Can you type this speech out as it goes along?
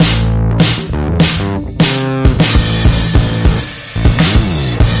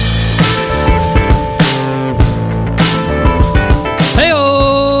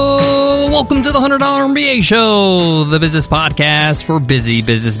MBA Show, the business podcast for busy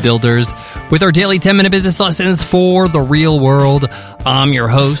business builders with our daily 10-minute business lessons for the real world. I'm your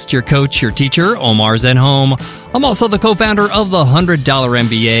host, your coach, your teacher, Omar Zenhom. I'm also the co-founder of the $100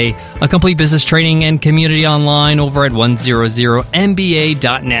 MBA, a complete business training and community online over at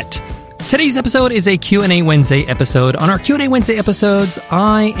 100mba.net. Today's episode is a Q&A Wednesday episode. On our Q&A Wednesday episodes,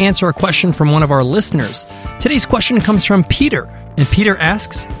 I answer a question from one of our listeners. Today's question comes from Peter, and Peter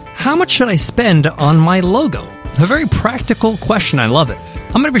asks, how much should I spend on my logo? A very practical question. I love it.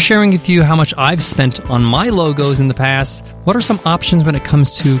 I'm going to be sharing with you how much I've spent on my logos in the past, what are some options when it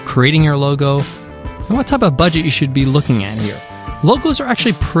comes to creating your logo, and what type of budget you should be looking at here. Logos are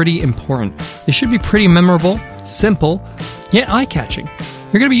actually pretty important. They should be pretty memorable, simple, yet eye-catching.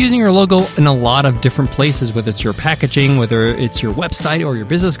 You're going to be using your logo in a lot of different places, whether it's your packaging, whether it's your website or your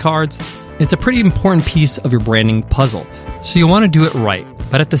business cards. It's a pretty important piece of your branding puzzle. So you want to do it right,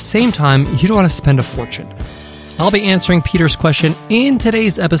 but at the same time, you don't want to spend a fortune. I'll be answering Peter's question in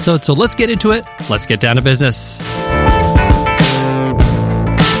today's episode, so let's get into it. Let's get down to business.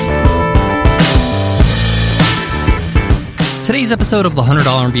 Today's episode of the $100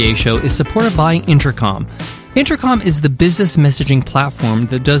 MBA Show is supported by Intercom. Intercom is the business messaging platform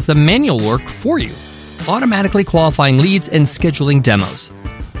that does the manual work for you, automatically qualifying leads and scheduling demos.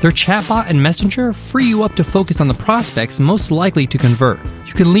 Their chatbot and messenger free you up to focus on the prospects most likely to convert.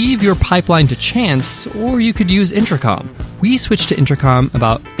 You can leave your pipeline to chance, or you could use Intercom. We switched to Intercom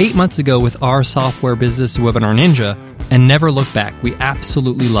about 8 months ago with our software business, Webinar Ninja, and never looked back. We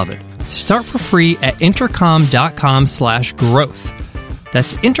absolutely love it. Start for free at intercom.com/growth.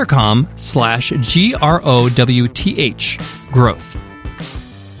 That's intercom/GROWTH, growth.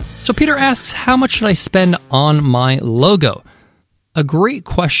 So Peter asks, how much should I spend on my logo? A great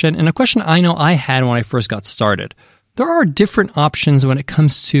question, and a question I know I had when I first got started. There are different options when it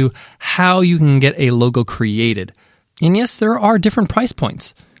comes to how you can get a logo created. And yes, there are different price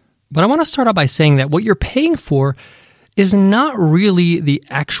points. But I want to start out by saying that what you're paying for is not really the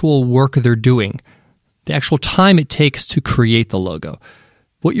actual work they're doing, the actual time it takes to create the logo.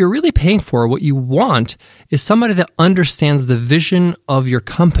 What you're really paying for, what you want, is somebody that understands the vision of your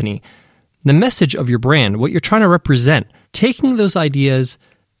company, the message of your brand, what you're trying to represent, taking those ideas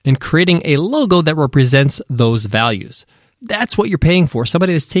and creating a logo that represents those values. That's what you're paying for,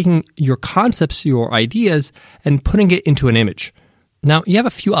 somebody that's taking your concepts, your ideas, and putting it into an image. Now, you have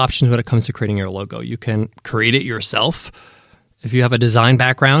a few options when it comes to creating your logo. You can create it yourself. If you have a design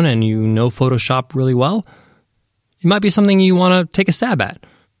background and you know Photoshop really well, it might be something you want to take a stab at.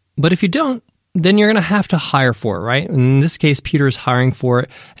 But if you don't, then you're going to have to hire for it, right? In this case, Peter is hiring for it,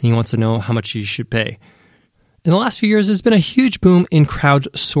 and he wants to know how much he should pay. In the last few years, there's been a huge boom in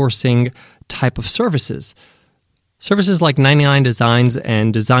crowdsourcing type of services. Services like 99 Designs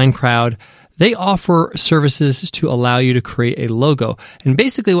and Design Crowd, they offer services to allow you to create a logo. And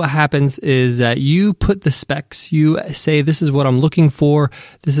basically what happens is that you put the specs, you say, this is what I'm looking for,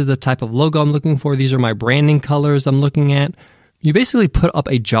 this is the type of logo I'm looking for, these are my branding colors I'm looking at. You basically put up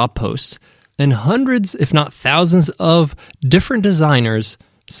a job post, and hundreds, if not thousands, of different designers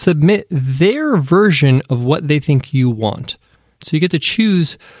submit their version of what they think you want. So you get to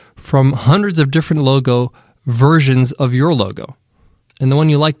choose from hundreds of different logo versions of your logo. And the one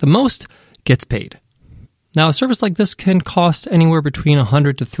you like the most gets paid. Now, a service like this can cost anywhere between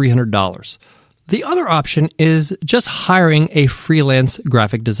 $100 to $300. The other option is just hiring a freelance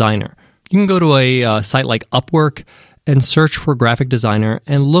graphic designer. You can go to a site like Upwork and search for graphic designer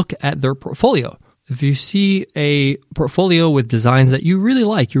and look at their portfolio. If you see a portfolio with designs that you really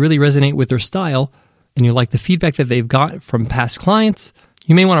like, you really resonate with their style, and you like the feedback that they've got from past clients,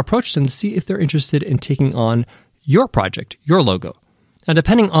 you may want to approach them to see if they're interested in taking on your project, your logo. Now,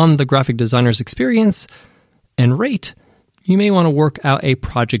 depending on the graphic designer's experience and rate, you may want to work out a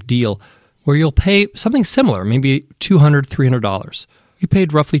project deal where you'll pay something similar, maybe $200, $300. We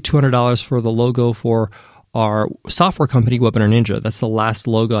paid roughly $200 for the logo for our software company, Webinar Ninja. That's the last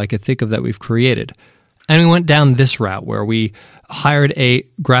logo I could think of that we've created. And we went down this route where we hired a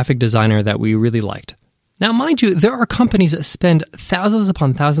graphic designer that we really liked. Now, mind you, there are companies that spend thousands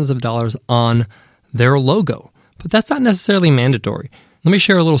upon thousands of dollars on their logo, but that's not necessarily mandatory. Let me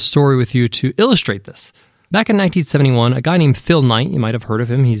share a little story with you to illustrate this. Back in 1971, a guy named Phil Knight, you might have heard of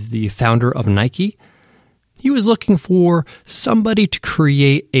him, he's the founder of Nike. He was looking for somebody to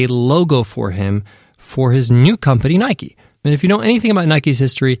create a logo for him for his new company, Nike. And if you know anything about Nike's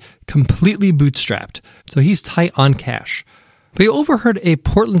history, completely bootstrapped. So he's tight on cash. But he overheard a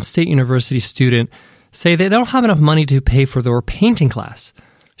Portland State University student say they don't have enough money to pay for their painting class.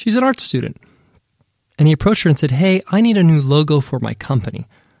 She's an art student. And he approached her and said, hey, I need a new logo for my company.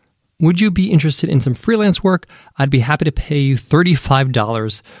 would you be interested in some freelance work? I'd be happy to pay you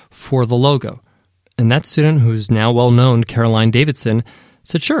 $35 for the logo. And that student, who's now well known, Caroline Davidson,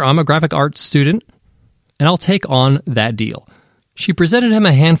 said, sure, I'm a graphic arts student, and I'll take on that deal. She presented him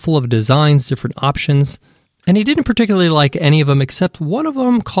a handful of designs, different options, and he didn't particularly like any of them except one of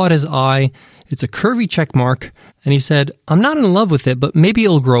them caught his eye. It's a curvy check mark, and he said, I'm not in love with it, but maybe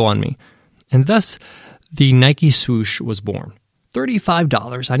it'll grow on me. And thus, the Nike swoosh was born.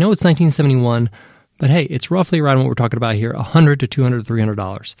 $35. I know it's 1971, but hey, it's roughly around what we're talking about here, $100 to $200,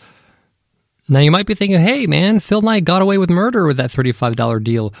 $300. Now, you might be thinking, hey, man, Phil Knight got away with murder with that $35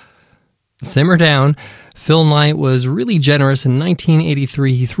 deal. Simmer down. Phil Knight was really generous. In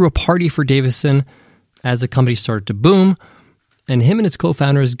 1983, he threw a party for Davidson as the company started to boom, and him and its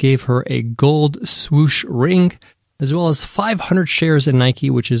co-founders gave her a gold swoosh ring, as well as 500 shares in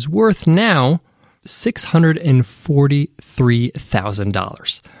Nike, which is worth now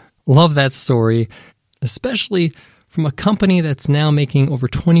 $643,000. Love that story, especially from a company that's now making over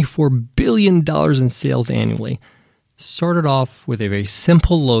 $24 billion in sales annually. Started off with a very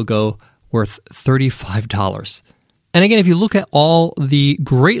simple logo worth $35. And again, if you look at all the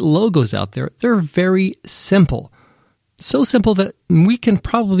great logos out there, they're very simple. So simple that we can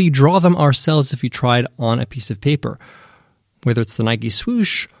probably draw them ourselves if you tried on a piece of paper. Whether it's the Nike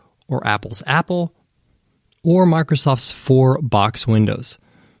swoosh or Apple's Apple or Microsoft's 4-box Windows.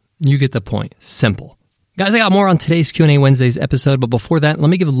 You get the point. Simple. Guys, I got more on today's Q&A Wednesday's episode, but before that, let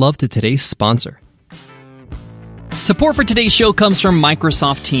me give love to today's sponsor. Support for today's show comes from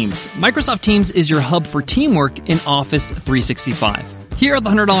Microsoft Teams. Microsoft Teams is your hub for teamwork in Office 365. Here at the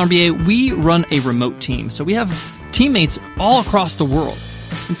 $100 MBA, we run a remote team, so we have teammates all across the world.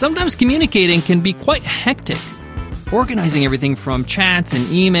 And sometimes communicating can be quite hectic. Organizing everything from chats and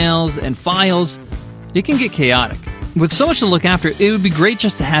emails and files, it can get chaotic. With so much to look after, it would be great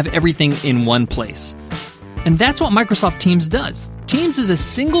just to have everything in one place. And that's what Microsoft Teams does. Teams is a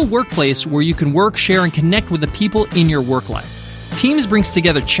single workplace where you can work, share, and connect with the people in your work life. Teams brings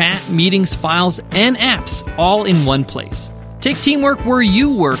together chat, meetings, files, and apps all in one place. Take teamwork where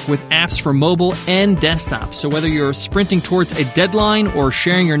you work with apps for mobile and desktop. So whether you're sprinting towards a deadline or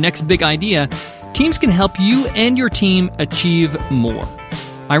sharing your next big idea, Teams can help you and your team achieve more.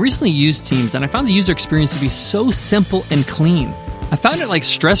 I recently used Teams and I found the user experience to be so simple and clean. I found it like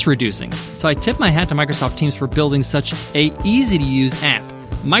stress reducing, so I tip my hat to Microsoft Teams for building such a easy to use app.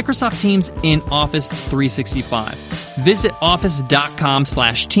 Microsoft Teams in Office 365. Visit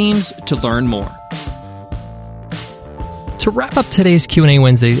office.com/teams to learn more. To wrap up today's Q&A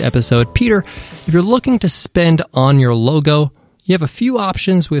Wednesday episode, Peter, if you're looking to spend on your logo, you have a few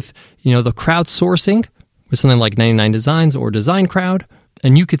options with, the crowdsourcing with something like 99 Designs or Design Crowd,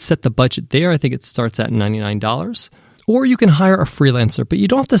 and you could set the budget there. I think it starts at $99. Or you can hire a freelancer, but you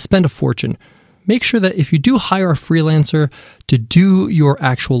don't have to spend a fortune. Make sure that if you do hire a freelancer to do your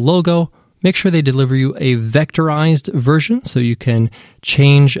actual logo, make sure they deliver you a vectorized version so you can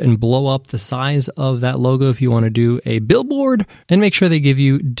change and blow up the size of that logo if you want to do a billboard, and make sure they give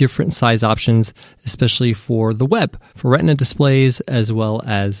you different size options, especially for the web, for Retina displays, as well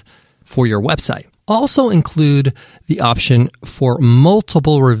as for your website. Also include the option for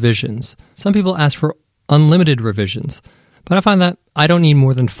multiple revisions. Some people ask for unlimited revisions, but I find that I don't need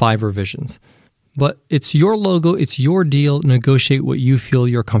more than 5 revisions. But it's your logo, it's your deal. Negotiate what you feel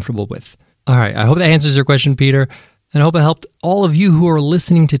you're comfortable with. All right, I hope that answers your question, Peter, and I hope it helped all of you who are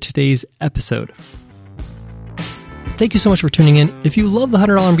listening to today's episode. Thank you so much for tuning in. If you love the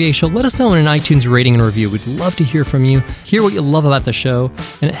 $100 MBA show, let us know in an iTunes rating and review. We'd love to hear from you, hear what you love about the show,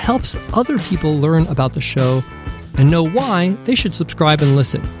 and it helps other people learn about the show and know why they should subscribe and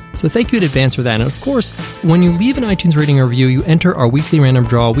listen. So thank you in advance for that. And of course, when you leave an iTunes rating or review, you enter our weekly random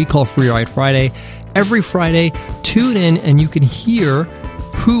draw we call Free Ride Friday. Every Friday, tune in and you can hear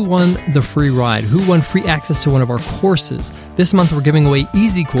who won the free ride, who won free access to one of our courses. This month, we're giving away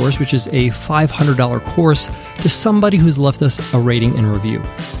Easy Course, which is a $500 course, to somebody who's left us a rating and review.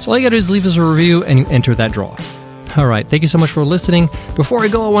 So all you got to do is leave us a review and you enter that draw. All right, thank you so much for listening. Before I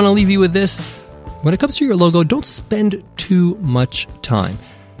go, I want to leave you with this. When it comes to your logo, don't spend too much time.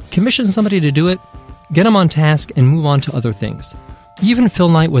 Commission somebody to do it, get them on task, and move on to other things. Even Phil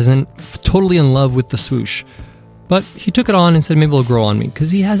Knight wasn't totally in love with the swoosh, but he took it on and said, maybe it'll grow on me,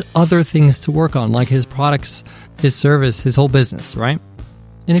 because he has other things to work on, like his products, his service, his whole business, right?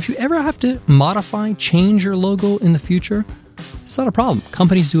 And if you ever have to modify, change your logo in the future, it's not a problem.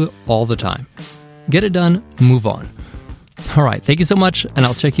 Companies do it all the time. Get it done, move on. All right, thank you so much, and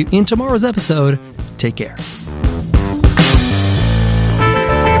I'll check you in tomorrow's episode. Take care.